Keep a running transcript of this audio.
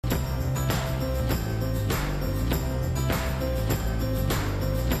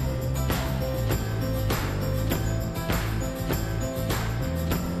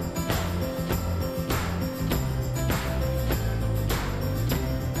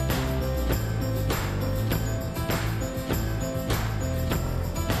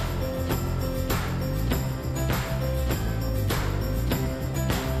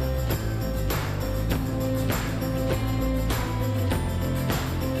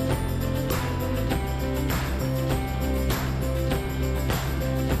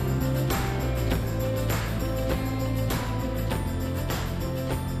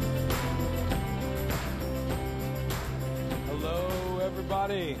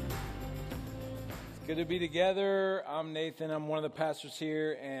good to be together. I'm Nathan. I'm one of the pastors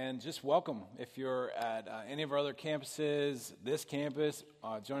here, and just welcome. If you're at any of our other campuses, this campus,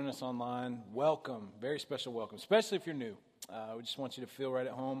 joining us online, welcome. Very special welcome, especially if you're new. We just want you to feel right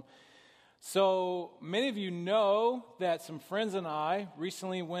at home. So many of you know that some friends and I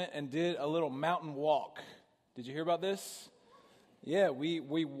recently went and did a little mountain walk. Did you hear about this? Yeah,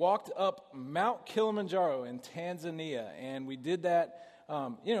 we walked up Mount Kilimanjaro in Tanzania, and we did that.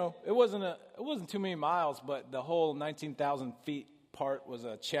 It wasn't too many miles, but the whole 19,000 feet part was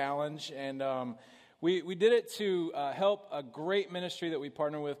a challenge. And we did it to help a great ministry that we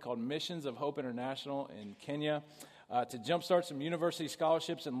partner with called Missions of Hope International in Kenya to jumpstart some university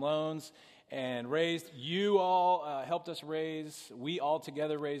scholarships and loans. And we all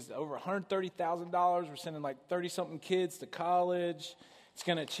together raised over $130,000. We're sending like 30-something kids to college. It's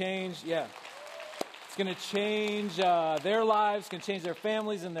going to change, It's going to change their lives, going to change their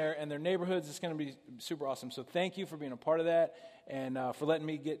families and their neighborhoods. It's going to be super awesome. So thank you for being a part of that and for letting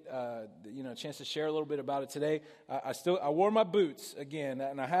me get a chance to share a little bit about it today. I wore my boots again,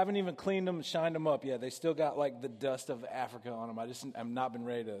 and I haven't even cleaned them and shined them up yet. They still got like the dust of Africa on them. I've not been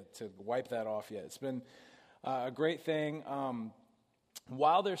ready to wipe that off yet. It's been a great thing.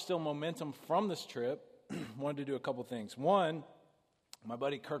 While there's still momentum from this trip, wanted to do a couple things. One, my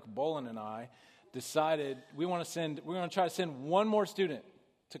buddy Kirk Bolin and I decided we're going to try to send one more student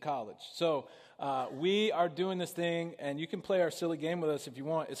to college. So we are doing this thing, and you can play our silly game with us if you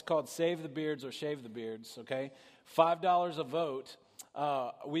want. It's called Save the Beards or Shave the Beards, okay? $5 a vote.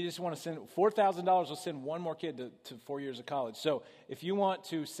 We just want to send $4,000. We'll send one more kid to 4 years of college. So if you want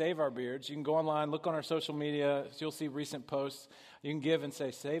to save our beards, you can go online, look on our social media. You'll see recent posts. You can give and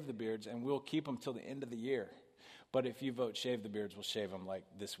say, Save the Beards, and we'll keep them till the end of the year. But if you vote Shave the Beards, we'll shave them like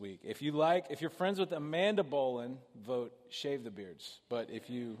this week. If you're friends with Amanda Bolin, vote Shave the Beards. But if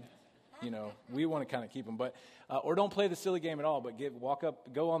we want to kind of keep them. But or don't play the silly game at all. But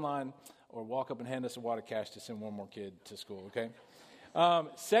go online, or walk up and hand us a wad of cash to send one more kid to school. Okay.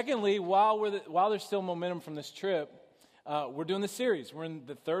 Secondly, while there's still momentum from this trip, we're doing this series. We're in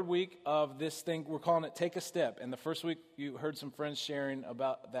the third week of this thing. We're calling it Take a Step. And the first week you heard some friends sharing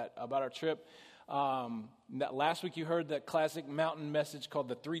about our trip. Last week you heard that classic mountain message called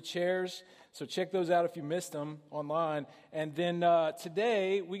The Three Chairs. So check those out if you missed them online. And then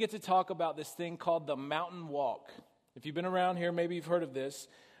today we get to talk about this thing called the Mountain Walk. If you've been around here, maybe you've heard of this.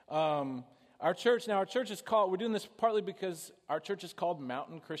 Our church is called, we're doing this partly because our church is called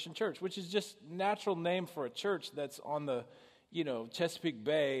Mountain Christian Church, which is just natural name for a church that's on the, Chesapeake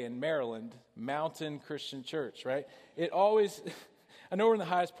Bay in Maryland, Mountain Christian Church, right? It always... I know we're in the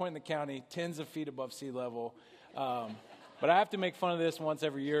highest point in the county, tens of feet above sea level, but I have to make fun of this once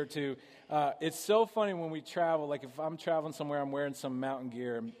every year or two. It's so funny when we travel, like if I'm traveling somewhere, I'm wearing some mountain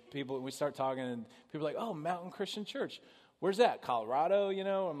gear, and we start talking, and people are like, oh, Mountain Christian Church. Where's that, Colorado,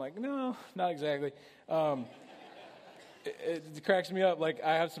 I'm like, no, not exactly. It cracks me up. Like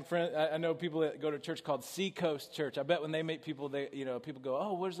I have some friends, I know people that go to a church called Seacoast Church. I bet when they meet people, people go,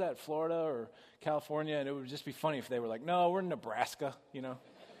 oh, where's that, Florida or California? And it would just be funny if they were like, no, we're in Nebraska,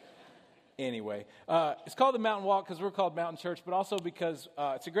 Anyway, it's called the Mountain Walk because we're called Mountain Church, but also because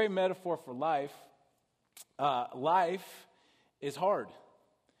it's a great metaphor for life. Life is hard.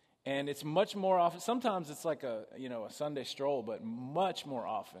 And it's much more often, sometimes it's like a Sunday stroll, but much more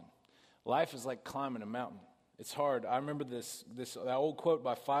often, life is like climbing a mountain. It's hard. I remember that old quote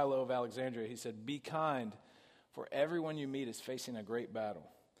by Philo of Alexandria. He said, be kind, for everyone you meet is facing a great battle.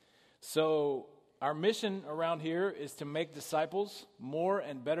 So our mission around here is to make disciples, more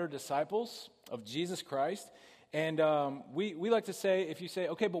and better disciples of Jesus Christ. And we like to say, if you say,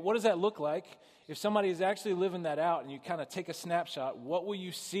 okay, but what does that look like? If somebody is actually living that out and you kind of take a snapshot, what will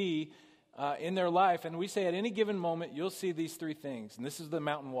you see in their life? And we say at any given moment, you'll see these three things. And this is the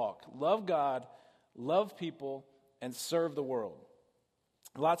mountain walk. Love God, love people, and serve the world.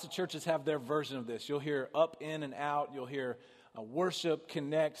 Lots of churches have their version of this. You'll hear up, in, and out. You'll hear worship,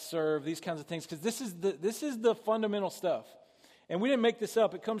 connect, serve, these kinds of things. Because this is the fundamental stuff. And we didn't make this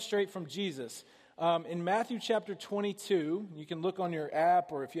up. It comes straight from Jesus. In Matthew chapter 22, you can look on your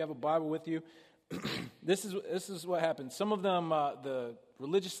app or if you have a Bible with you. This is what happened. Some of them, the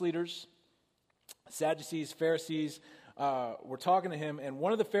religious leaders, Sadducees, Pharisees, were talking to him, and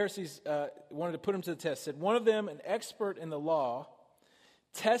one of the Pharisees wanted to put him to the test. Said one of them, an expert in the law,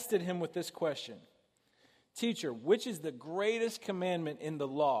 tested him with this question. Teacher, which is the greatest commandment in the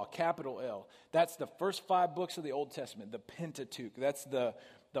law? Capital L. That's the first 5 books of the Old Testament, the Pentateuch. That's the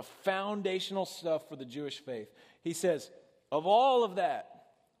foundational stuff for the Jewish faith. He says, of all of that,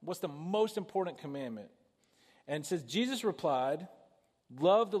 what's the most important commandment? And it says, Jesus replied,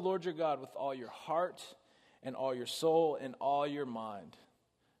 Love the Lord your God with all your heart and all your soul and all your mind.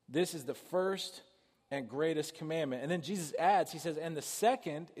 This is the first and greatest commandment. And then Jesus adds, he says, and the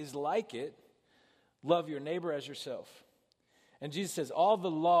second is like it, love your neighbor as yourself. And Jesus says, all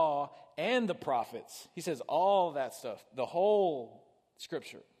the law and the prophets, he says all that stuff, the whole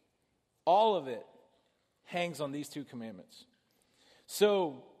scripture, all of it hangs on these two commandments.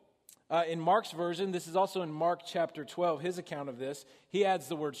 So in Mark's version, this is also in Mark chapter 12, his account of this, he adds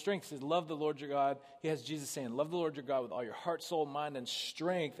the word strength. He says, love the Lord your God. He has Jesus saying, love the Lord your God with all your heart, soul, mind, and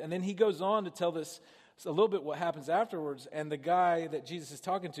strength. And then he goes on to tell this a little bit what happens afterwards. And the guy that Jesus is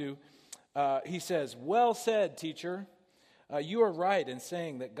talking to, he says, well said, teacher. You are right in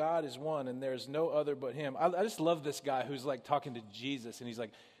saying that God is one and there's no other but him. I just love this guy who's like talking to Jesus. And he's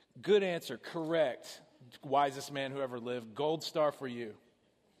like, good answer, correct, wisest man who ever lived, gold star for you.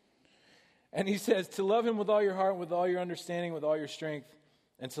 And he says, to love him with all your heart, with all your understanding, with all your strength,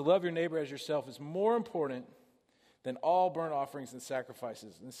 and to love your neighbor as yourself is more important than all burnt offerings and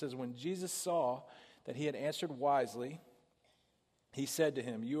sacrifices. And it says, when Jesus saw that he had answered wisely, he said to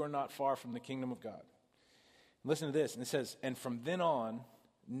him, you are not far from the kingdom of God. Listen to this. And it says, and from then on,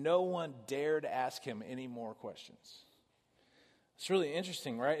 no one dared ask him any more questions. It's really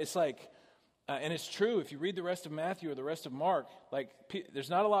interesting, right? It's like, and it's true, if you read the rest of Matthew or the rest of Mark, like there's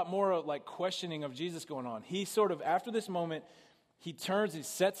not a lot more like questioning of Jesus going on. He sort of, after this moment, he turns, he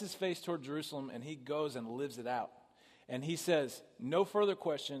sets his face toward Jerusalem, and he goes and lives it out. And he says, no further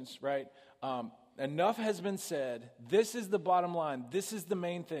questions, right? Enough has been said. This is the bottom line. This is the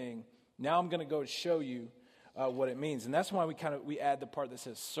main thing. Now I'm going to go show you what it means. And that's why we add the part that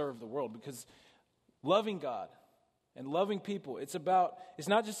says serve the world, because loving God and loving people, it's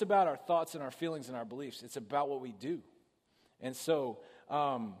not just about our thoughts and our feelings and our beliefs. It's about what we do. And so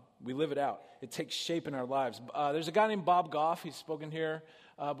we live it out. It takes shape in our lives. There's a guy named Bob Goff. He's spoken here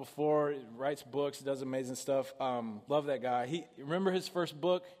before. He writes books, does amazing stuff. Love that guy. Remember his first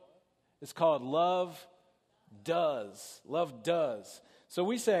book? It's called Love Does. Love Does. So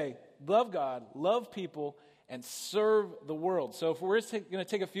we say, love God, love people, and serve the world. So if we're going to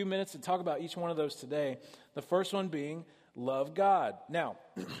take a few minutes to talk about each one of those today, the first one being love God. Now,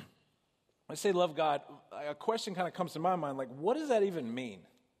 when I say love God, a question kind of comes to my mind, like, what does that even mean?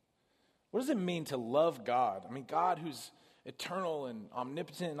 What does it mean to love God? I mean, God who's eternal and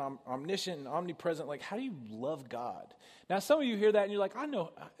omnipotent and omniscient and omnipresent, like, how do you love God? Now, some of you hear that and you're like, I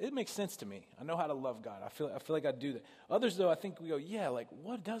know, it makes sense to me. I know how to love God. I feel like I do that. Others, though, I think we go, yeah, like,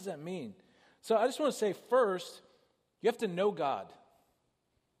 what does that mean? So I just want to say first, you have to know God.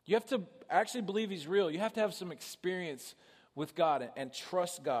 You have to actually believe he's real. You have to have some experience with God and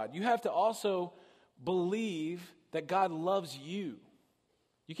trust God. You have to also believe that God loves you.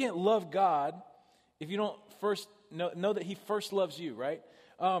 You can't love God if you don't first know that he first loves you, right?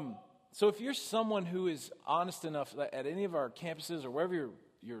 So if you're someone who is honest enough at any of our campuses or wherever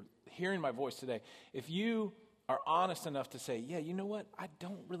you're hearing my voice today, if you are honest enough to say, yeah, you know what? I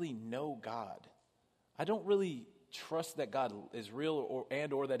don't really know God. I don't really trust that God is real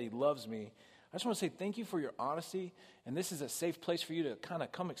or that he loves me. I just want to say thank you for your honesty, and this is a safe place for you to kind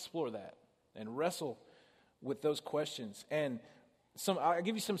of come explore that and wrestle with those questions. And I'll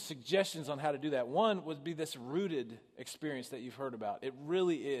give you some suggestions on how to do that. One would be this rooted experience that you've heard about. It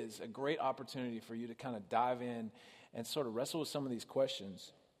really is a great opportunity for you to kind of dive in and sort of wrestle with some of these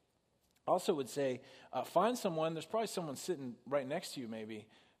questions. Also would say, find someone, there's probably someone sitting right next to you maybe,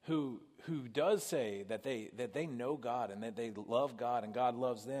 who does say that they know God and that they love God and God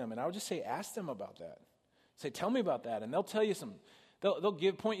loves them. And I would just say, ask them about that. Say, tell me about that. And they'll tell you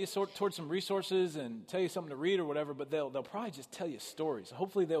they'll point you towards some resources and tell you something to read or whatever, but they'll probably just tell you stories.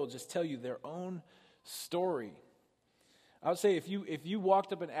 Hopefully they will just tell you their own story. I would say if you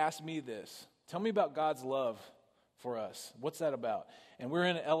walked up and asked me this, tell me about God's love for us. What's that about? And we're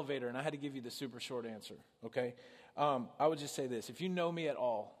in an elevator, and I had to give you the super short answer, okay? I would just say this. If you know me at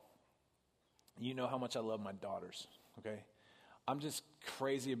all, you know how much I love my daughters, okay? I'm just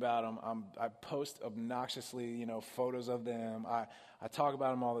crazy about them. I post obnoxiously, photos of them. I talk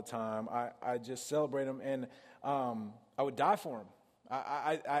about them all the time. I just celebrate them, and I would die for them.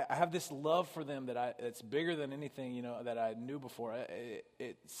 I have this love for them it's bigger than anything, that I knew before.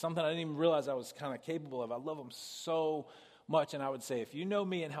 It's something I didn't even realize I was kind of capable of. I love them so much, and I would say, if you know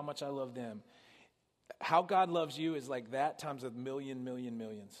me and how much I love them, how God loves you is like that times a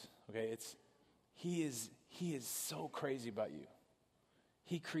millions. Okay, He is so crazy about you.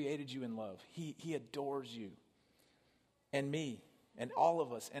 He created you in love. He adores you, and me, and all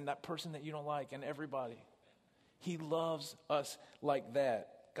of us, and that person that you don't like, and everybody. He loves us like that.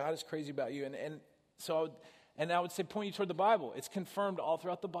 God is crazy about you. And so And I would say point you toward the Bible. It's confirmed all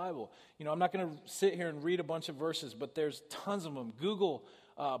throughout the Bible. You know, I'm not going to sit here and read a bunch of verses, but there's tons of them. Google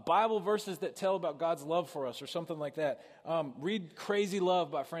Bible verses that tell about God's love for us or something like that. Read Crazy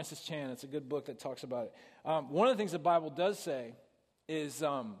Love by Francis Chan. It's a good book that talks about it. One of the things the Bible does say is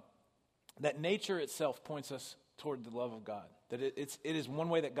that nature itself points us toward the love of God. That it is one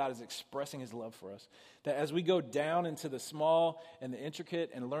way that God is expressing his love for us. That as we go down into the small and the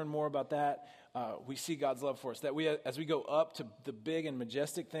intricate and learn more about that, we see God's love for us. That as we go up to the big and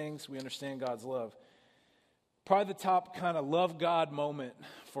majestic things, we understand God's love. Probably the top kind of love God moment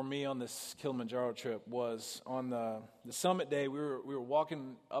for me on this Kilimanjaro trip was on the summit day. We were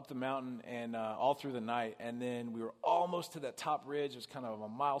walking up the mountain and all through the night, and then we were almost to that top ridge. It was kind of a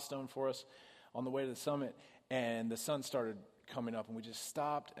milestone for us on the way to the summit, and the sun started coming up, and we just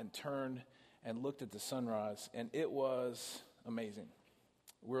stopped and turned and looked at the sunrise, and it was amazing.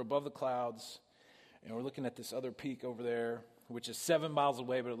 We're above the clouds, and we're looking at this other peak over there, which is 7 miles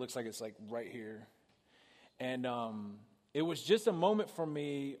away, but it looks like it's like right here. And it was just a moment for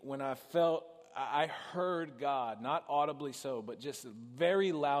me when I heard God, not audibly so, but just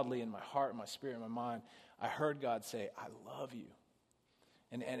very loudly in my heart, my spirit, my mind, I heard God say, I love you.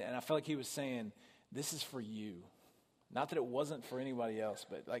 And I felt like he was saying, this is for you. Not that it wasn't for anybody else,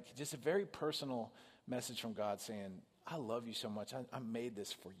 but like just a very personal message from God saying, I love you so much. I made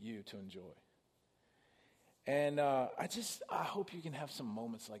this for you to enjoy. And I hope you can have some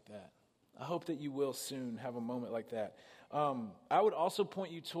moments like that. I hope that you will soon have a moment like that. I would also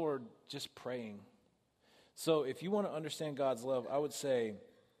point you toward just praying. So if you want to understand God's love, I would say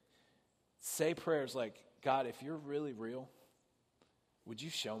prayers like, God, if you're really real, would you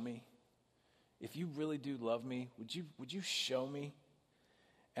show me? If you really do love me, would you show me?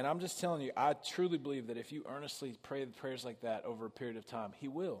 And I'm just telling you, I truly believe that if you earnestly pray the prayers like that over a period of time, he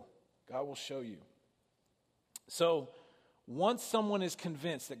will. God will show you. So once someone is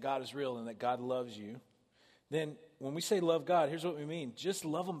convinced that God is real and that God loves you, then when we say love God, here's what we mean. Just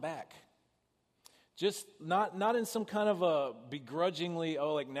love them back. Just not in some kind of a begrudgingly,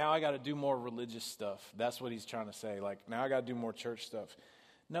 like now I got to do more religious stuff. That's what he's trying to say. Like now I got to do more church stuff.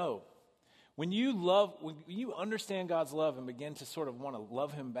 No. When you understand God's love and begin to sort of want to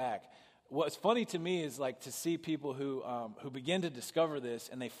love him back, what's funny to me is like to see people who begin to discover this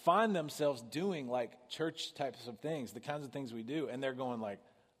and they find themselves doing like church types of things, the kinds of things we do, and they're going like,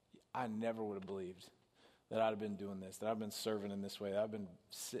 I never would have believed that I'd have been doing this, that I've been serving in this way, that I've been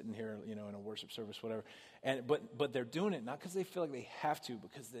sitting here, in a worship service, whatever. But they're doing it not because they feel like they have to,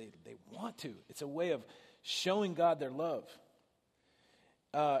 because they want to. It's a way of showing God their love.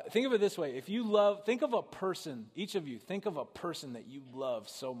 Think of it this way. Think of a person, each of you, think of a person that you love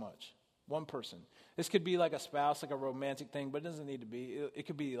so much. One person. This could be like a spouse, like a romantic thing, but it doesn't need to be. It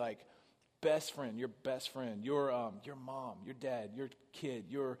could be like best friend, your mom, your dad, your kid,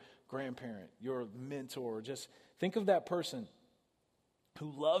 your grandparent, your mentor. Just think of that person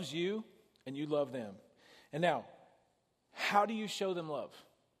who loves you and you love them. And now, how do you show them love?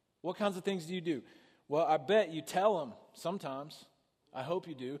 What kinds of things do you do? Well, I bet you tell them sometimes. I hope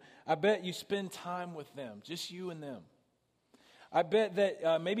you do. I bet you spend time with them, just you and them. I bet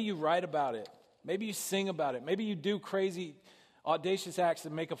that maybe you write about it. Maybe you sing about it. Maybe you do crazy, audacious acts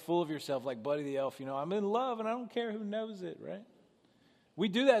that make a fool of yourself like Buddy the Elf. I'm in love and I don't care who knows it, right? We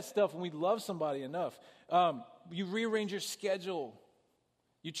do that stuff when we love somebody enough. You rearrange your schedule.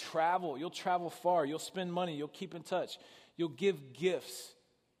 You travel. You'll travel far. You'll spend money. You'll keep in touch. You'll give gifts.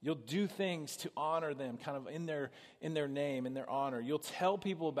 You'll do things to honor them, kind of in their name, in their honor. You'll tell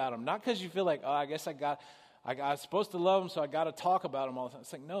people about them, not because you feel like, I guess I'm supposed to love them, so I got to talk about them all the time.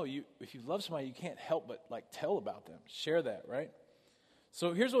 It's like, no, if you love somebody, you can't help but like tell about them, share that, right?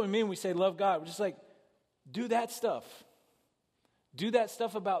 So here's what we mean when we say love God. We're just like, do that stuff. Do that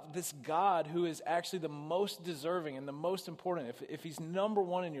stuff about this God who is actually the most deserving and the most important. If he's number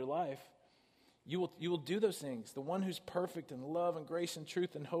one in your life, you will do those things. The one who's perfect in love and grace and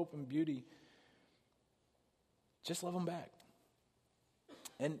truth and hope and beauty. Just love him back.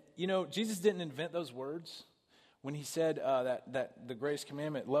 And, Jesus didn't invent those words when he said that the greatest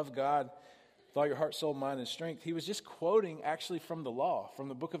commandment, love God with all your heart, soul, mind, and strength. He was just quoting actually from the law, from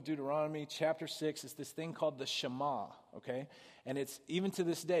the book of Deuteronomy, chapter 6. It's this thing called the Shema, okay? And it's even to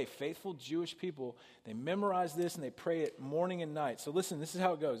this day, faithful Jewish people, they memorize this and they pray it morning and night. So listen, this is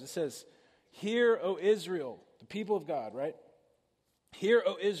how it goes. It says, "Hear, O Israel," the people of God, right? "Hear,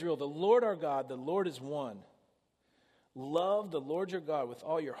 O Israel, the Lord our God, the Lord is one. Love the Lord your God with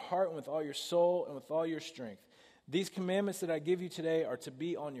all your heart and with all your soul and with all your strength. These commandments that I give you today are to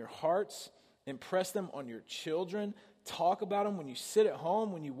be on your hearts. Impress them on your children. talk about them when you sit at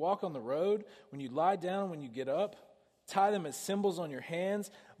home, when you walk on the road, when you lie down, when you get up. Tie them as symbols on your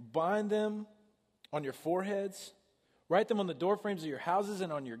hands. Bind them on your foreheads. Write them on the doorframes of your houses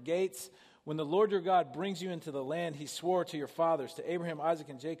and on your gates. When the Lord your God brings you into the land he swore to your fathers, to Abraham, Isaac,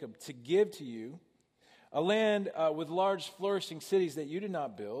 and Jacob, to give to you, a land with large flourishing cities that you did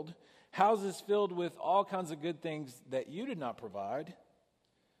not build, houses filled with all kinds of good things that you did not provide,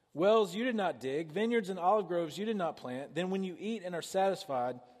 wells you did not dig, vineyards and olive groves you did not plant, then when you eat and are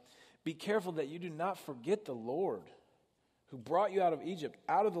satisfied, be careful that you do not forget the Lord, who brought you out of Egypt,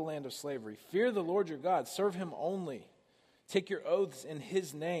 out of the land of slavery. Fear the Lord your God. Serve him only. Take your oaths in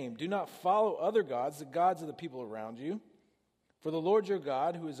his name. Do not follow other gods, the gods of the people around you. For the Lord your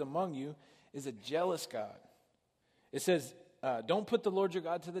God, who is among you, is a jealous God. It says, don't put the Lord your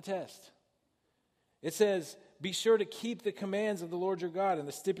God to the test. It says, be sure to keep the commands of the Lord your God and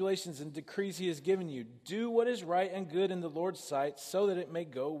the stipulations and decrees he has given you. Do what is right and good in the Lord's sight so that it may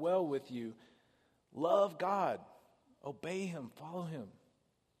go well with you. Love God. Obey him. Follow him.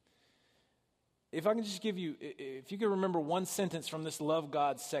 If I can just give you, if you can remember one sentence from this love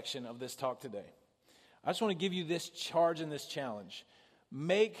God section of this talk today, I just want to give you this charge and this challenge.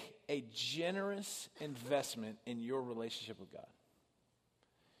 Make a generous investment in your relationship with God.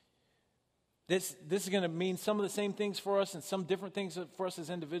 This is going to mean some of the same things for us and some different things for us as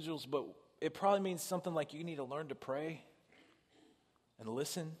individuals, but it probably means something like you need to learn to pray and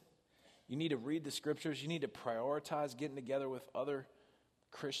listen. You need to read the scriptures. You need to prioritize getting together with other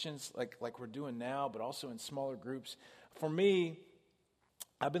Christians like we're doing now, but also in smaller groups. For me,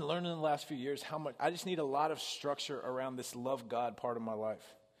 I've been learning in the last few years how much I just need a lot of structure around this love God part of my life.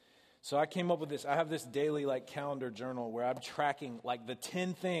 So I came up with this. I have this daily calendar journal where I'm tracking the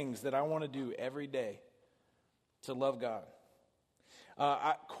 10 things that I want to do every day to love God.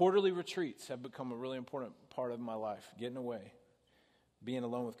 Quarterly retreats have become a really important part of my life. Getting away, being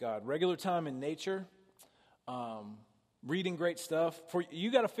alone with God. Regular time in nature. Reading great stuff.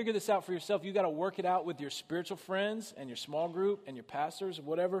 You got to figure this out for yourself. You got to work it out with your spiritual friends and your small group and your pastors,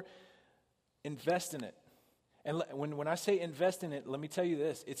 whatever. Invest in it. And when I say invest in it, let me tell you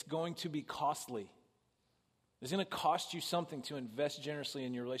this. It's going to be costly. It's going to cost you something to invest generously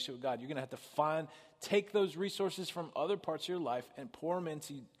in your relationship with God. You're going to have to take those resources from other parts of your life and pour them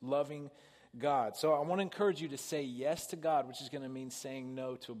into loving God. So I want to encourage you to say yes to God, which is going to mean saying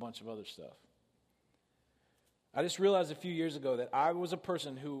no to a bunch of other stuff. I just realized a few years ago that I was a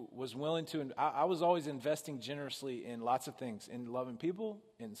person who was willing to, I was always investing generously in lots of things, in loving people,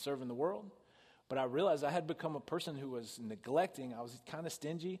 in serving the world. But I realized I had become a person who was neglecting, I was kind of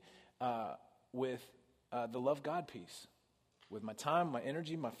stingy with the love God piece, with my time, my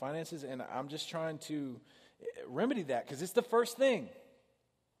energy, my finances, and I'm just trying to remedy that because it's the first thing.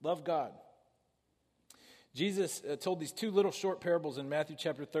 Love God. Jesus told these 2 little short parables in Matthew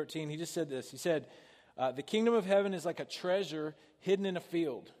chapter 13. He just said this. He said, the kingdom of heaven is like a treasure hidden in a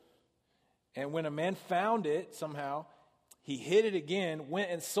field. And when a man found it somehow, he hid it again, went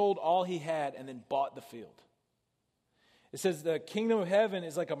and sold all he had, and then bought the field. It says the kingdom of heaven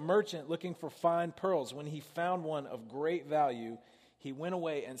is like a merchant looking for fine pearls. When he found one of great value, he went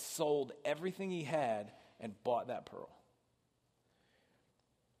away and sold everything he had and bought that pearl.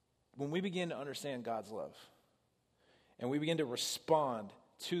 When we begin to understand God's love, and we begin to respond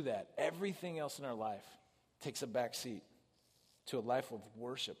to that, everything else in our life takes a back seat to a life of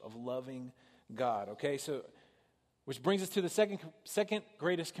worship, of loving God. Okay, so which brings us to the second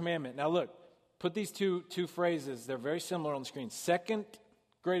greatest commandment. Now look, put these two phrases, they're very similar on the screen. Second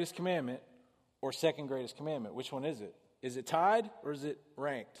greatest commandment or second greatest commandment. Which one is it? Is it tied or is it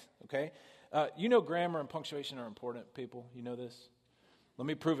ranked? Okay, you know grammar and punctuation are important, people. You know this? Let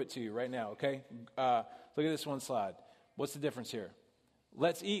me prove it to you right now, okay? Look at this one slide. What's the difference here?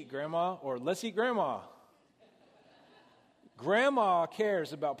 Let's eat, Grandma, or let's eat, Grandma. Grandma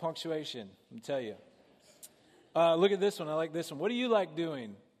cares about punctuation, let me tell you. Look at this one. I like this one. What do you like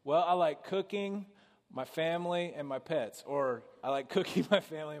doing? Well, I like cooking, my family, and my pets. Or I like cooking, my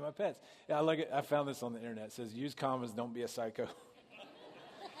family, and my pets. Yeah, I found this on the internet. It says, use commas, don't be a psycho.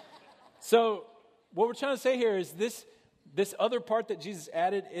 So what we're trying to say here is this other part that Jesus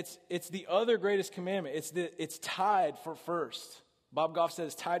added, it's the other greatest commandment. It's tied for first. Bob Goff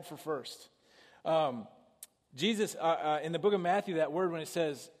says tied for first. Jesus, in the book of Matthew, that word when it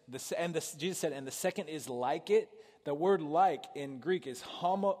says, Jesus said, and the second is like it, the word like in Greek is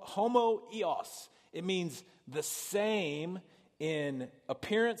homoios. It means the same in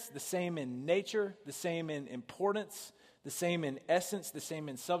appearance, the same in nature, the same in importance, the same in essence, the same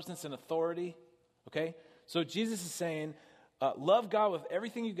in substance and authority. Okay? So Jesus is saying, love God with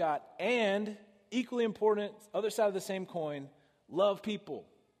everything you got and equally important, other side of the same coin, love people.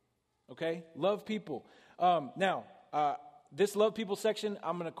 Okay? Love people. Now, this love people section,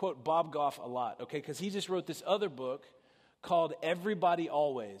 I'm going to quote Bob Goff a lot, okay? Because he just wrote this other book called Everybody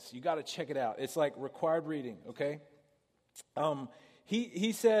Always. You got to check it out. It's like required reading, okay?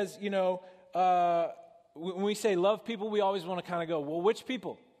 He says, when we say love people, we always want to kind of go, well, which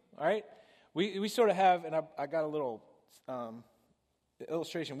people? All right? We sort of have, and I got a little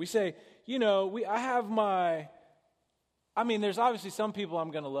illustration. We say, there's obviously some people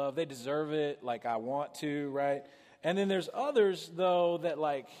I'm going to love. They deserve it, like I want to, right? And then there's others, though, that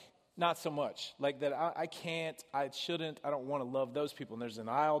like not so much. Like that I can't, I shouldn't, I don't want to love those people. And there's an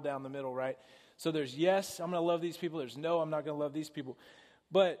aisle down the middle, right? So there's yes, I'm going to love these people. There's no, I'm not going to love these people.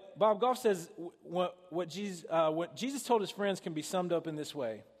 But Bob Goff says what Jesus told his friends can be summed up in this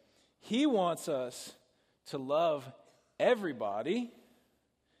way. He wants us to love everybody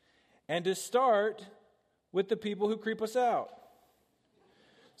and to start with the people who creep us out.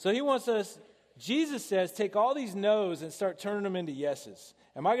 So he wants us, Jesus says, take all these no's and start turning them into yeses.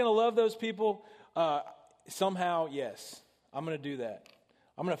 Am I going to love those people? Somehow, yes. I'm going to do that.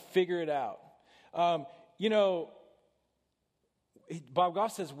 I'm going to figure it out. Bob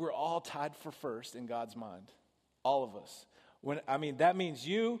Goff says we're all tied for first in God's mind. All of us. That means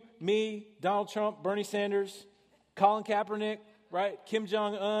you, me, Donald Trump, Bernie Sanders, Colin Kaepernick, right? Kim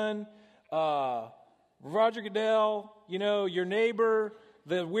Jong-un, Roger Goodell, your neighbor,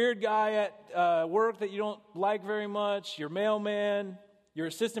 the weird guy at work that you don't like very much, your mailman, your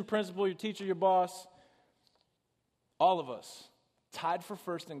assistant principal, your teacher, your boss. All of us. Tied for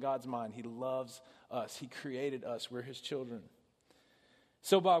first in God's mind. He loves us. He created us. We're his children.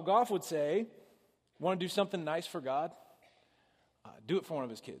 So Bob Goff would say, want to do something nice for God? Do it for one of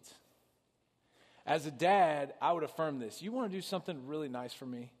his kids. As a dad, I would affirm this. You want to do something really nice for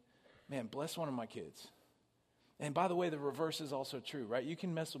me? Man, bless one of my kids. And by the way, the reverse is also true, right? You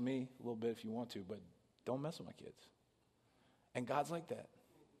can mess with me a little bit if you want to, but don't mess with my kids. And God's like that,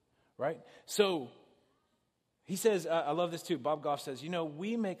 right? So he says, I love this too. Bob Goff says,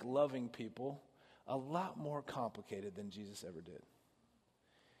 we make loving people a lot more complicated than Jesus ever did.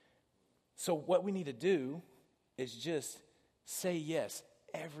 So what we need to do is just say yes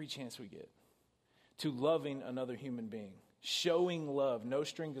every chance we get to loving another human being, showing love, no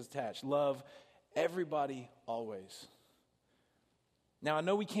strings attached, love everybody always. Now I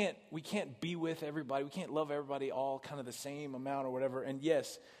know we can't be with everybody, we can't love everybody all kind of the same amount or whatever. And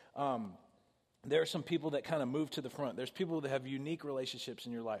yes, there are some people that kind of move to the front. There's people that have unique relationships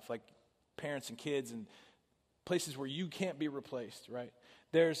in your life, like parents and kids, and places where you can't be replaced, right?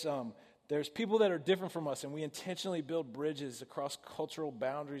 There's people that are different from us, and we intentionally build bridges across cultural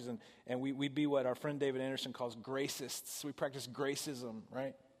boundaries, and we be what our friend David Anderson calls gracists. We practice gracism,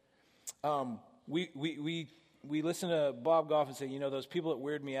 right? We listen to Bob Goff and say, those people that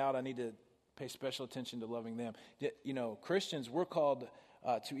weird me out, I need to pay special attention to loving them. Christians, we're called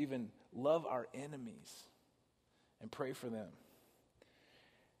to even love our enemies and pray for them.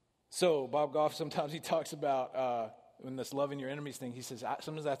 So Bob Goff, sometimes he talks about when this loving your enemies thing, he says,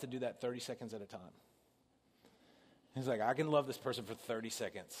 sometimes I have to do that 30 seconds at a time. He's like, I can love this person for 30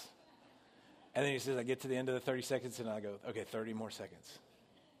 seconds. And then he says, I get to the end of the 30 seconds and I go, okay, 30 more seconds.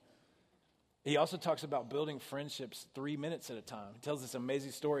 He also talks about building friendships 3 minutes at a time. He tells this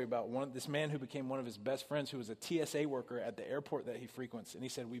amazing story about this man who became one of his best friends who was a TSA worker at the airport that he frequents. And he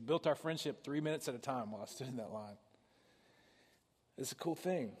said, we built our friendship 3 minutes at a time while I stood in that line. It's a cool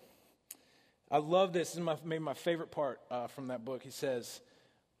thing. I love this. This is maybe my favorite part from that book. He says,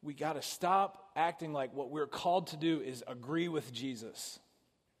 we got to stop acting like what we're called to do is agree with Jesus.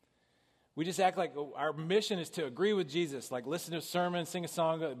 We just act like our mission is to agree with Jesus, like listen to a sermon, sing a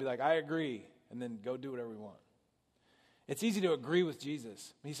song, be like, I agree, and then go do whatever we want. It's easy to agree with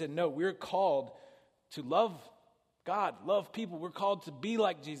Jesus. He said, no, we're called to love God, love people. We're called to be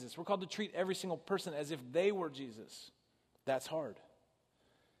like Jesus. We're called to treat every single person as if they were Jesus. That's hard.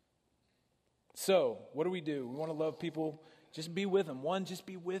 So, what do? We want to love people, just be with them. One, just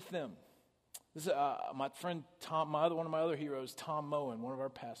be with them. This is my friend Tom, one of my other heroes, Tom Moen, one of our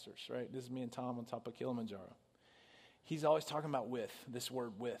pastors, right? This is me and Tom on top of Kilimanjaro. He's always talking about this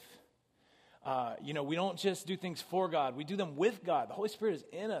word with. We don't just do things for God, we do them with God. The Holy Spirit is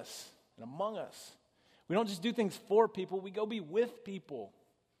in us and among us. We don't just do things for people, we go be with people.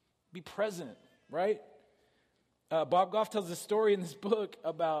 Be present, right? Bob Goff tells a story in this book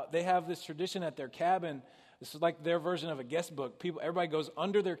about they have this tradition at their cabin. This is like their version of a guest book. Everybody goes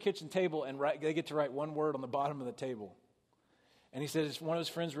under their kitchen table and they get to write one word on the bottom of the table. And he said one of his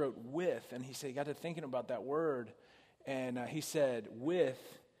friends wrote with, and he said he got to thinking about that word, and he said with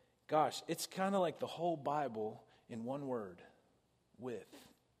Gosh, it's kind of like the whole Bible in one word, with.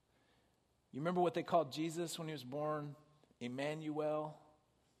 You remember what they called Jesus when he was born? Emmanuel,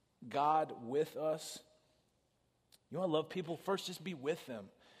 God with us. You want to love people? First, just be with them.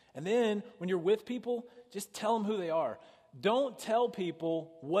 And then, when you're with people, just tell them who they are. Don't tell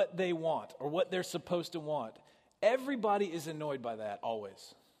people what they want or what they're supposed to want. Everybody is annoyed by that,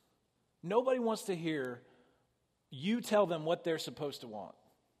 always. Nobody wants to hear you tell them what they're supposed to want.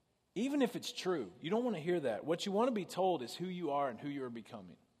 Even if it's true, you don't want to hear that. What you want to be told is who you are and who you are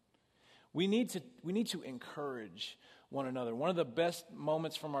becoming. We need to encourage one another. One of the best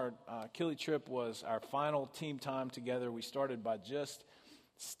moments from our Kili trip was our final team time together. We started by just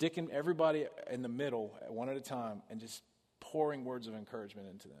sticking everybody in the middle one at a time and just pouring words of encouragement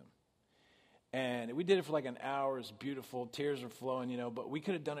into them. And we did it for like an hour. It was beautiful. Tears were flowing, but we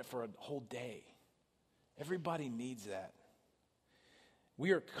could have done it for a whole day. Everybody needs that.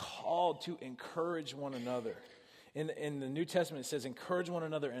 We are called to encourage one another. In the New Testament, it says, encourage one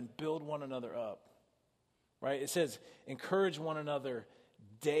another and build one another up. Right? It says, encourage one another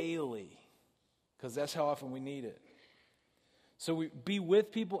daily, because that's how often we need it. So we be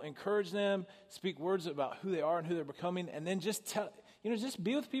with people, encourage them, speak words about who they are and who they're becoming, and then just tell, just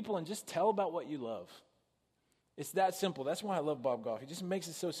be with people and just tell about what you love. It's that simple. That's why I love Bob Goff. He just makes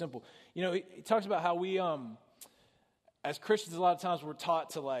it so simple. He talks about how we, as Christians, a lot of times we're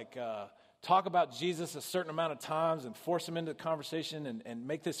taught to talk about Jesus a certain amount of times and force him into the conversation and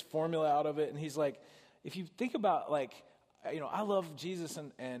make this formula out of it. And he's like, if you think about I love Jesus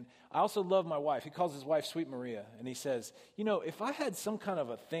and I also love my wife. He calls his wife Sweet Maria. And he says, if I had some kind of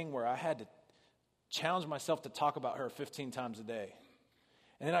a thing where I had to challenge myself to talk about her 15 times a day,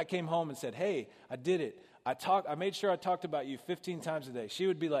 and then I came home and said, hey, I did it. I made sure I talked about you 15 times a day. She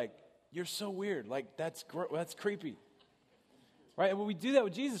would be like, you're so weird. Like, that's creepy. Right? And when we do that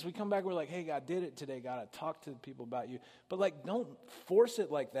with Jesus, we come back and we're like, hey, God, I did it today. God, I talked to people about you. But don't force it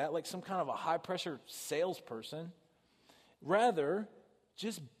like that, like some kind of a high-pressure salesperson. Rather,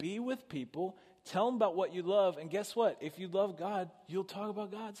 just be with people, tell them about what you love, and guess what? If you love God, you'll talk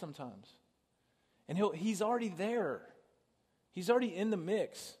about God sometimes. And he's already there. He's already in the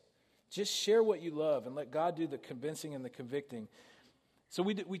mix. Just share what you love and let God do the convincing and the convicting. So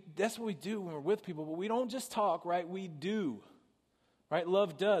that's what we do when we're with people, but we don't just talk, right? We do, right?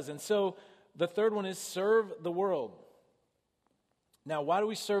 Love does. And so the third one is serve the world. Now, why do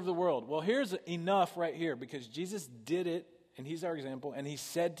we serve the world? Well, here's enough right here, because Jesus did it, and he's our example, and he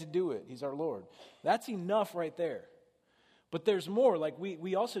said to do it. He's our Lord. That's enough right there. But there's more.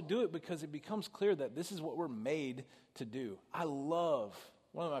 We also do it because it becomes clear that this is what we're made to do.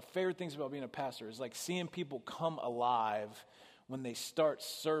 One of my favorite things about being a pastor is seeing people come alive when they start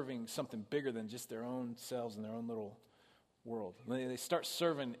serving something bigger than just their own selves and their own little world. When they start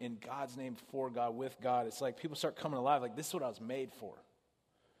serving in God's name, for God, with God, it's like people start coming alive. This is what I was made for.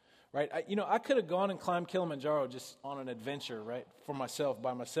 Right? I could have gone and climbed Kilimanjaro just on an adventure, right, for myself,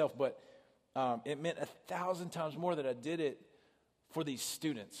 by myself, but it meant 1,000 times more that I did it for these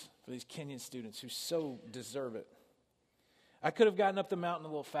students, for these Kenyan students who so deserve it. I could have gotten up the mountain a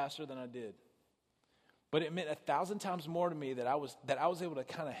little faster than I did, but it meant 1,000 times more to me that I was able to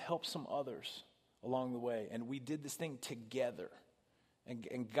kind of help some others along the way, and we did this thing together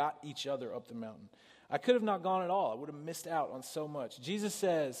and got each other up the mountain. I could have not gone at all. I would have missed out on so much. Jesus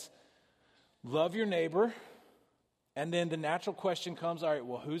says, love your neighbor. And then the natural question comes, all right,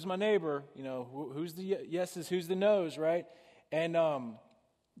 well, who's my neighbor? Who's the yeses, who's the no's, right? And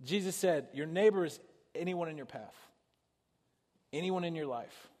Jesus said, your neighbor is anyone in your path, anyone in your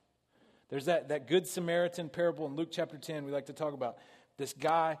life. There's that Good Samaritan parable in Luke chapter 10 we like to talk about. This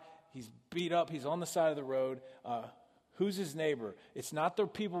guy, he's beat up, he's on the side of the road. Who's his neighbor? It's not the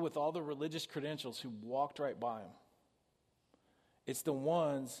people with all the religious credentials who walked right by him. It's the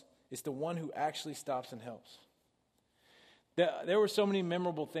one who actually stops and helps. There were so many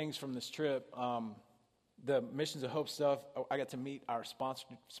memorable things from this trip. The Missions of Hope stuff, I got to meet our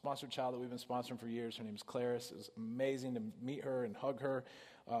sponsored child that we've been sponsoring for years. Her name's Clarice. It was amazing to meet her and hug her.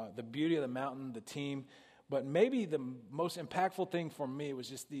 The beauty of the mountain, the team. But maybe the most impactful thing for me was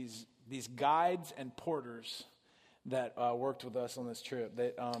just these guides and porters that worked with us on this trip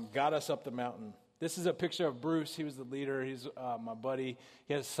that got us up the mountain. This is a picture of Bruce. He was the leader. He's my buddy.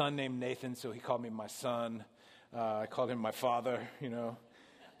 He has a son named Nathan, so he called me my son. I called him my father,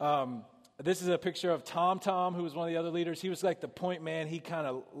 This is a picture of Tom, who was one of the other leaders. He was like the point man. He kind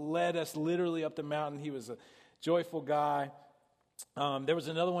of led us literally up the mountain. He was a joyful guy. There was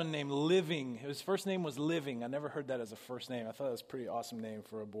another one named Living. His first name was Living. I never heard that as a first name. I thought it was a pretty awesome name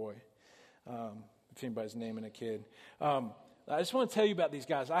for a boy, if anybody's naming a kid. I just want to tell you about these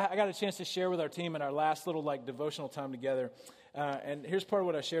guys. I got a chance to share with our team in our last little devotional time together. And here's part of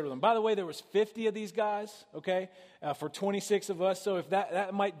what I shared with them. By the way, there was 50 of these guys, okay, for 26 of us. So if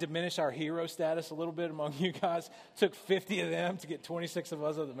that might diminish our hero status a little bit among you guys. Took 50 of them to get 26 of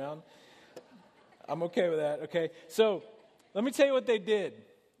us up the mountain. I'm okay with that, okay? So let me tell you what they did.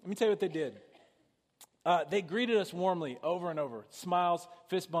 They greeted us warmly over and over. Smiles,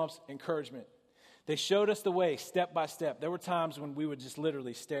 fist bumps, encouragement. They showed us the way step by step. There were times when we would just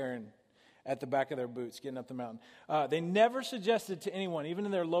literally staring at the back of their boots, getting up the mountain. They never suggested to anyone, even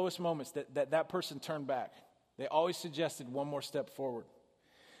in their lowest moments, that person turn back. They always suggested one more step forward.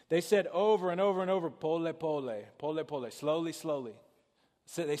 They said over and over and over, pole, pole, pole, pole, slowly, slowly.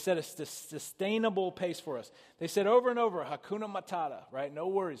 So they set a sustainable pace for us. They said over and over, Hakuna Matata, right? No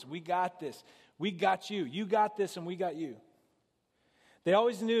worries, we got this. We got you. You got this and we got you. They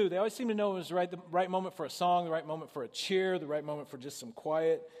always seemed to know it was the right moment for a song, the right moment for a cheer, the right moment for just some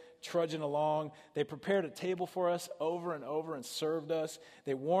quiet trudging along. They prepared a table for us over and over and served us.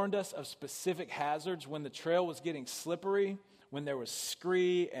 They warned us of specific hazards when the trail was getting slippery, when there was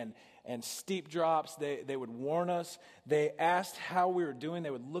scree and steep drops. They would warn us. They asked how we were doing.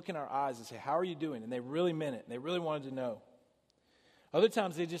 They would look in our eyes and say, how are you doing? And they really meant it. They really wanted to know. Other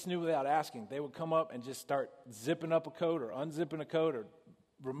times they just knew without asking. They would come up and just start zipping up a coat or unzipping a coat or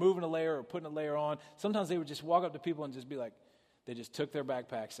removing a layer or putting a layer on. Sometimes they would just walk up to people and just be like, they just took their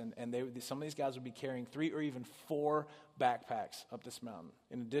backpacks, and some of these guys would be carrying 3 or even 4 backpacks up this mountain.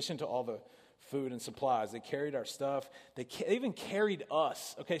 In addition to all the food and supplies, they carried our stuff. They even carried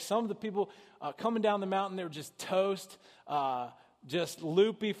us. Okay, some of the people coming down the mountain, they were just toast, just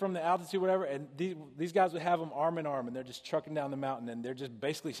loopy from the altitude, whatever. And these guys would have them arm in arm, and they're just trucking down the mountain, and they're just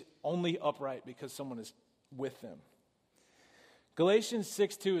basically only upright because someone is with them. Galatians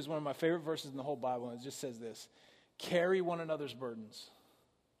 6:2 is one of my favorite verses in the whole Bible, and it just says this: carry one another's burdens,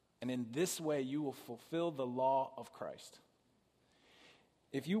 and in this way you will fulfill the law of Christ.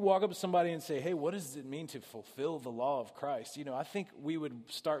 If you walk up to somebody and say, hey, what does it mean to fulfill the law of Christ? I think we would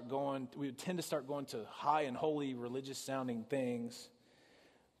tend to start going to high and holy religious sounding things,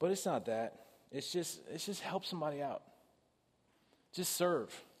 but it's not that. It's just help somebody out. Just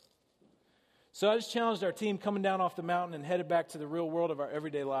serve. So I just challenged our team coming down off the mountain and headed back to the real world of our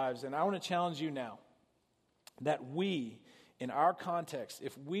everyday lives. And I want to challenge you now that we, in our context,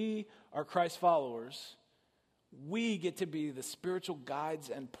 if we are Christ followers, we get to be the spiritual guides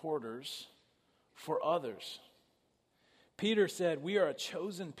and porters for others. Peter said, we are a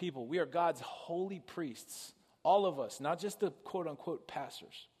chosen people. We are God's holy priests. All of us, not just the quote-unquote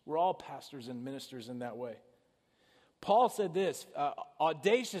pastors. We're all pastors and ministers in that way. Paul said this,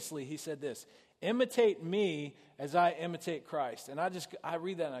 audaciously he said this: imitate me as I imitate Christ. And I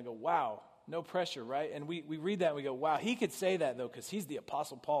read that and I go, wow, no pressure, right? And we read that and we go, wow, he could say that though because he's the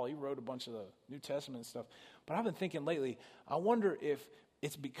Apostle Paul. He wrote a bunch of the New Testament and stuff. But I've been thinking lately, I wonder if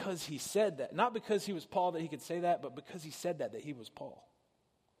it's because he said that. Not because he was Paul that he could say that, but because he said that he was Paul.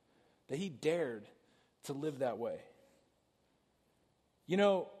 That he dared to live that way.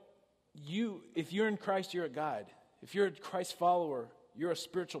 If you're in Christ, you're a guide. If you're a Christ follower, you're a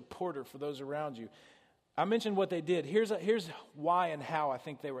spiritual porter for those around you. I mentioned what they did. Here's why and how I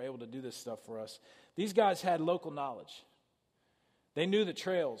think they were able to do this stuff for us. These guys had local knowledge. They knew the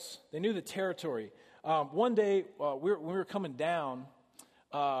trails. They knew the territory. One day, when we were coming down,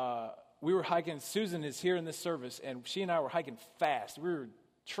 we were hiking. Susan is here in this service, and she and I were hiking fast. We were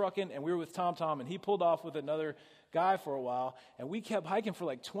trucking, and we were with Tom, and he pulled off with another guy for a while, and we kept hiking for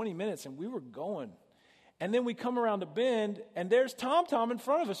like 20 minutes, and we were going. And then we come around a bend, and there's Tom in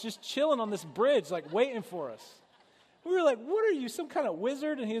front of us, just chilling on this bridge, like waiting for us. We were like, what are you, some kind of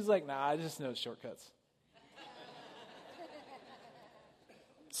wizard? And he was like, nah, I just know shortcuts.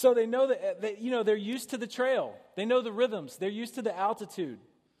 So they know that, they're used to the trail. They know the rhythms. They're used to the altitude.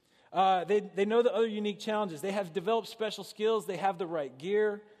 They know the other unique challenges. They have developed special skills. They have the right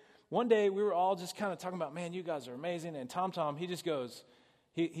gear. One day, we were all just kind of talking about, man, you guys are amazing. And Tom, he just goes,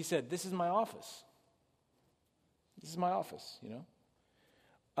 he said, this is my office. This is my office,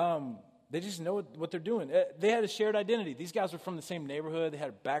 They just know what they're doing. They had a shared identity. These guys were from the same neighborhood. They had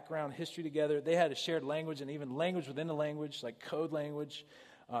a background, history together. They had a shared language and even language within the language, like code language.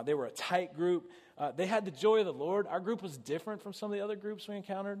 They were a tight group. They had the joy of the Lord. Our group was different from some of the other groups we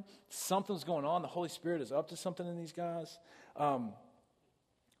encountered. Something's going on. The Holy Spirit is up to something in these guys. All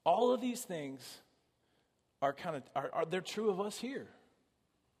of these things are they're true of us here,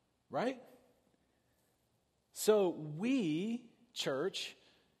 right? So we, church,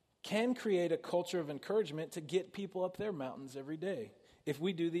 can create a culture of encouragement to get people up their mountains every day. If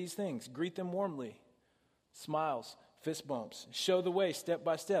we do these things, greet them warmly, smiles, fist bumps. Show the way step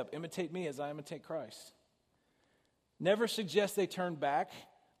by step. Imitate me as I imitate Christ. Never suggest they turn back,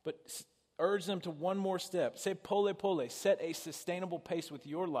 but urge them to one more step. Say pole pole. Set a sustainable pace with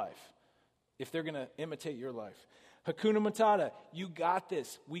your life if they're going to imitate your life. Hakuna Matata. You got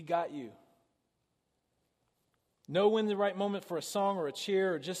this. We got you. Know when the right moment for a song or a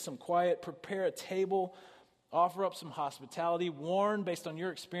cheer or just some quiet. Prepare a table. Offer up some hospitality. Warn based on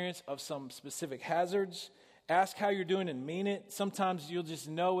your experience of some specific hazards. Ask how you're doing and mean it. Sometimes you'll just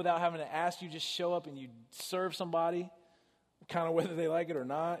know without having to ask. You just show up and you serve somebody, kind of whether they like it or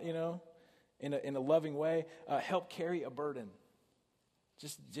not, you know, in a loving way. Help carry a burden.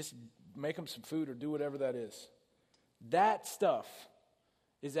 Just make them some food or do whatever that is. That stuff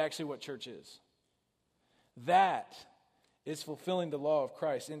is actually what church is. That is fulfilling the law of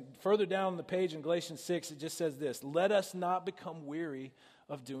Christ. And further down the page in Galatians 6, it just says this: let us not become weary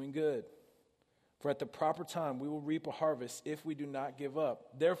of doing good. For at the proper time we will reap a harvest if we do not give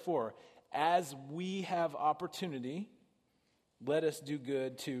up. Therefore, as we have opportunity, let us do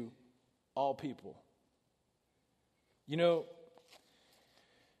good to all people. You know,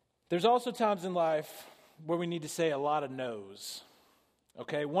 there's also times in life where we need to say a lot of no's.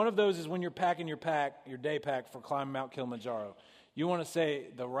 Okay, one of those is when you're packing your day pack for climbing Mount Kilimanjaro. You want to say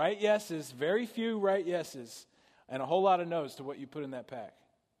the right yeses, very few right yeses, and a whole lot of no's to what you put in that pack.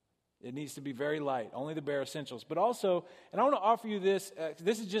 It needs to be very light, only the bare essentials. But also, and I want to offer you this,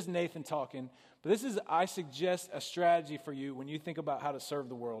 this is just Nathan talking, but I suggest a strategy for you when you think about how to serve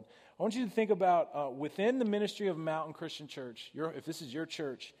the world. I want you to think about within the ministry of Mountain Christian Church, if this is your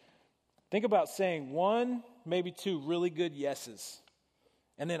church, think about saying one, maybe two really good yeses,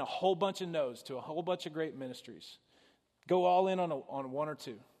 and then a whole bunch of no's to a whole bunch of great ministries. Go all in on one or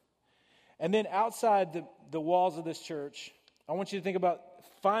two. And then outside the walls of this church, I want you to think about,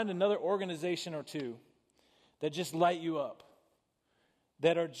 find another organization or two that just light you up,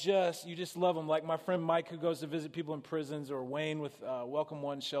 that are you just love them. Like my friend Mike, who goes to visit people in prisons, or Wayne with Welcome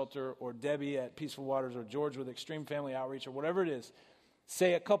One Shelter, or Debbie at Peaceful Waters, or George with Extreme Family Outreach, or whatever it is.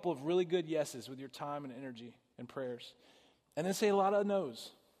 Say a couple of really good yeses with your time and energy and prayers. And then say a lot of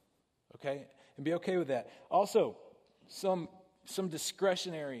no's, okay? And be okay with that. Also, some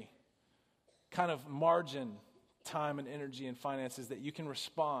discretionary kind of margin, time and energy and finances that you can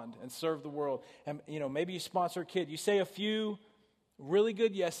respond and serve the world. And, you know, maybe you sponsor a kid. You say a few really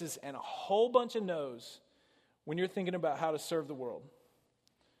good yeses and a whole bunch of no's when you're thinking about how to serve the world.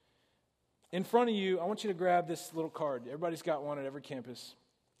 In front of you, I want you to grab this little card. Everybody's got one at every campus.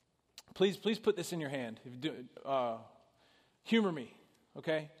 Please put this in your hand. If you do, humor me,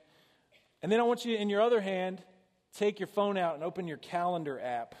 okay? And then I want you, in your other hand, take your phone out and open your calendar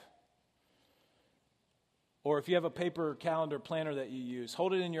app. Or if you have a paper calendar planner that you use,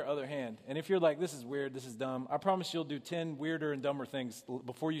 hold it in your other hand. And if you're like, this is weird, this is dumb, I promise you'll do 10 weirder and dumber things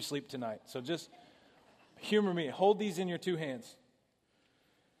before you sleep tonight. So just humor me. Hold these in your two hands.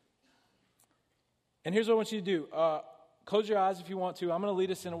 And here's what I want you to do. Close your eyes if you want to. I'm going to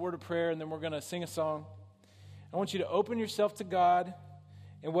lead us in a word of prayer, and then we're going to sing a song. I want you to open yourself to God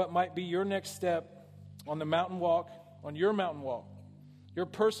in what might be your next step on the mountain walk, on your mountain walk. Your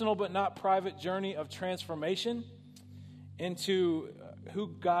personal but not private journey of transformation into who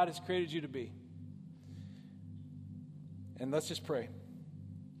God has created you to be. And let's just pray.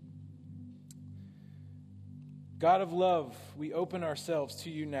 God of love, we open ourselves to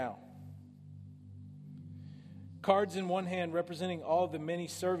you now. Cards in one hand representing all the many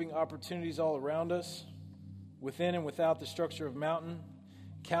serving opportunities all around us, within and without the structure of Mountain.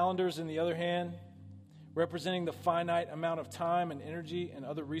 Calendars in the other hand, representing the finite amount of time and energy and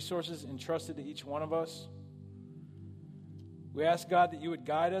other resources entrusted to each one of us. We ask, God, that you would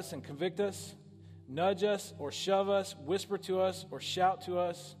guide us and convict us, nudge us or shove us, whisper to us or shout to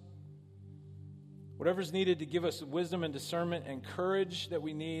us. Whatever's needed to give us wisdom and discernment and courage that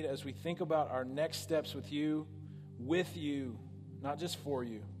we need as we think about our next steps with you, not just for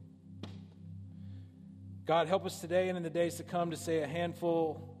you. God, help us today and in the days to come to say a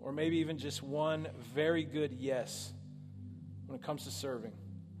handful or maybe even just one very good yes when it comes to serving.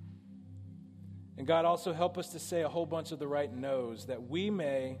 And God, also help us to say a whole bunch of the right no's, that we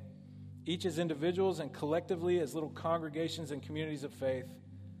may, each as individuals and collectively as little congregations and communities of faith,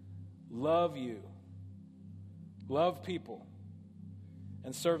 love you, love people,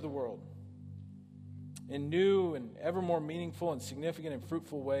 and serve the world in new and ever more meaningful and significant and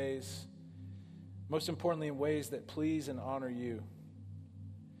fruitful ways, most importantly in ways that please and honor you.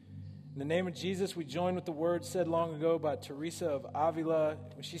 In the name of Jesus, we join with the words said long ago by Teresa of Avila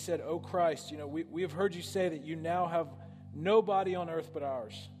when she said, "O Christ, we have heard you say that you now have no body on earth but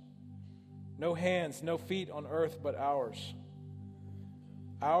ours. No hands, no feet on earth but ours.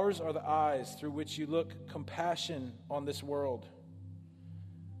 Ours are the eyes through which you look compassion on this world.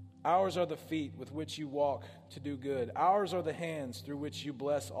 Ours are the feet with which you walk to do good. Ours are the hands through which you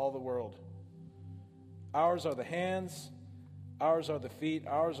bless all the world. Ours are the hands, ours are the feet,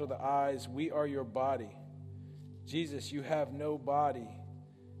 ours are the eyes. We are your body. Jesus, you have no body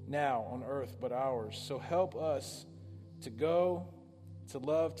now on earth but ours. So help us to go, to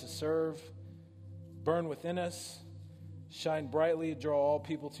love, to serve, burn within us, shine brightly, draw all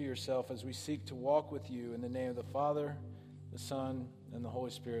people to yourself as we seek to walk with you. In the name of the Father, the Son, and the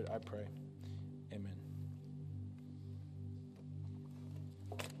Holy Spirit, I pray. Amen.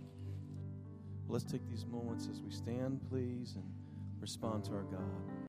 Let's take these moments as we stand, please, and respond to our God.